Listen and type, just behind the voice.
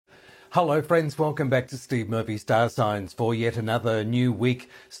Hello friends, welcome back to Steve Murphy Star Signs for yet another new week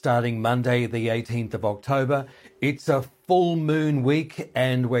starting Monday the 18th of October. It's a full moon week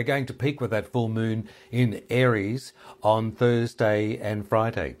and we're going to peak with that full moon in Aries on Thursday and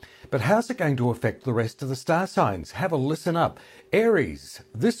Friday. But how's it going to affect the rest of the star signs? Have a listen up. Aries,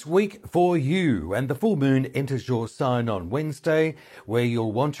 this week for you, and the full moon enters your sign on Wednesday, where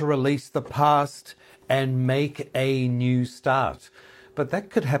you'll want to release the past and make a new start. But that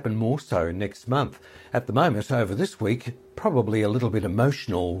could happen more so next month. At the moment, over this week, probably a little bit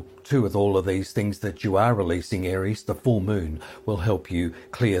emotional too with all of these things that you are releasing, Aries. The full moon will help you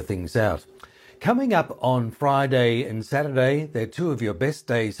clear things out. Coming up on Friday and Saturday, they're two of your best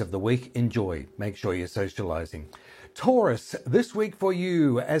days of the week. Enjoy. Make sure you're socializing. Taurus, this week for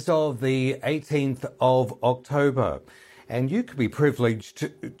you as of the 18th of October. And you could be privileged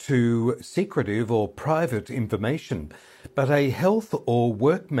to secretive or private information, but a health or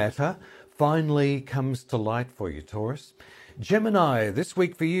work matter finally comes to light for you, Taurus. Gemini, this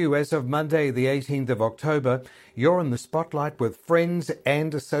week for you as of Monday, the 18th of October, you're in the spotlight with friends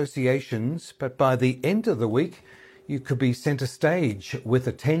and associations, but by the end of the week, you could be centre stage with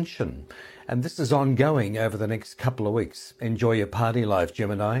attention. And this is ongoing over the next couple of weeks. Enjoy your party life,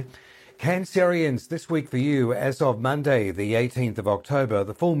 Gemini. Cancerians, this week for you, as of Monday, the 18th of October,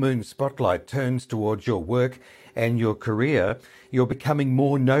 the full moon spotlight turns towards your work and your career. You're becoming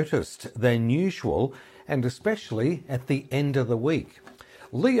more noticed than usual, and especially at the end of the week.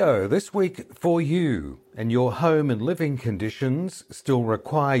 Leo, this week for you, and your home and living conditions still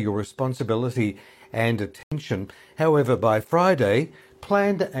require your responsibility and attention. However, by Friday,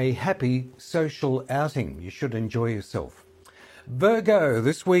 plan a happy social outing. You should enjoy yourself. Virgo,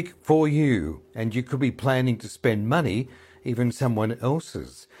 this week for you, and you could be planning to spend money, even someone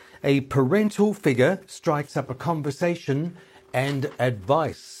else's. A parental figure strikes up a conversation and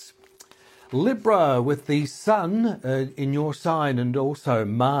advice. Libra, with the sun in your sign and also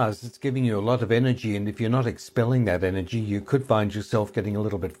Mars, it's giving you a lot of energy, and if you're not expelling that energy, you could find yourself getting a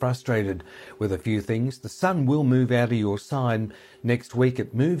little bit frustrated with a few things. The sun will move out of your sign next week.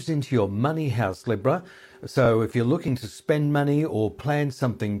 It moves into your money house, Libra. So if you're looking to spend money or plan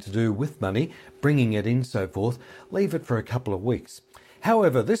something to do with money, bringing it in, so forth, leave it for a couple of weeks.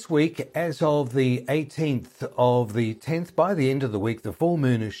 However, this week, as of the 18th of the 10th, by the end of the week, the full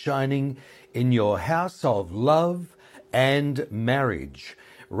moon is shining in your house of love and marriage.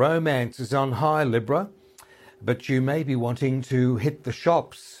 Romance is on high, Libra, but you may be wanting to hit the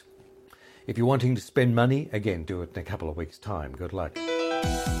shops. If you're wanting to spend money, again, do it in a couple of weeks' time. Good luck.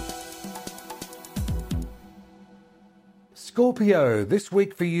 Scorpio, this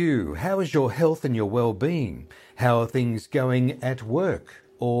week for you, how is your health and your well-being? How are things going at work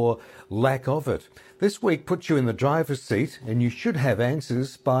or lack of it? This week puts you in the driver's seat and you should have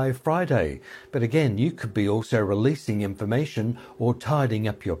answers by Friday. But again, you could be also releasing information or tidying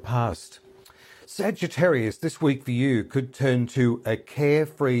up your past. Sagittarius, this week for you could turn to a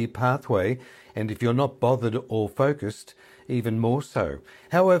carefree pathway, and if you're not bothered or focused, even more so.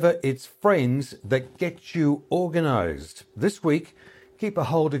 However, it's friends that get you organised. This week, keep a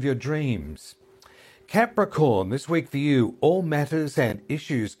hold of your dreams. Capricorn, this week for you, all matters and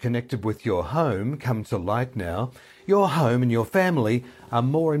issues connected with your home come to light now. Your home and your family are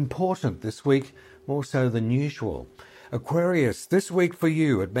more important this week, more so than usual. Aquarius, this week for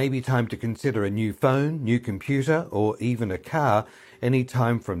you, it may be time to consider a new phone, new computer, or even a car any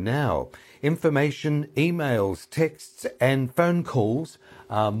time from now. Information, emails, texts, and phone calls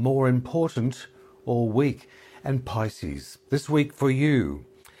are more important all week. And Pisces, this week for you,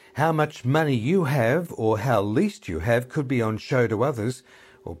 how much money you have or how least you have could be on show to others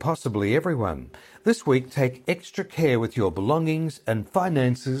or possibly everyone. This week, take extra care with your belongings and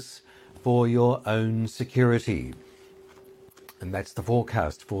finances for your own security. And that's the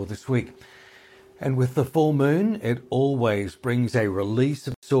forecast for this week. And with the full moon, it always brings a release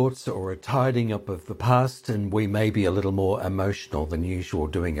of sorts or a tidying up of the past, and we may be a little more emotional than usual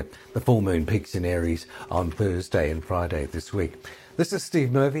doing it. The full moon peaks in Aries on Thursday and Friday this week. This is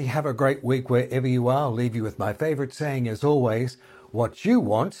Steve Murphy. Have a great week wherever you are. I'll leave you with my favourite saying as always, what you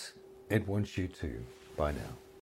want, it wants you to. Bye now.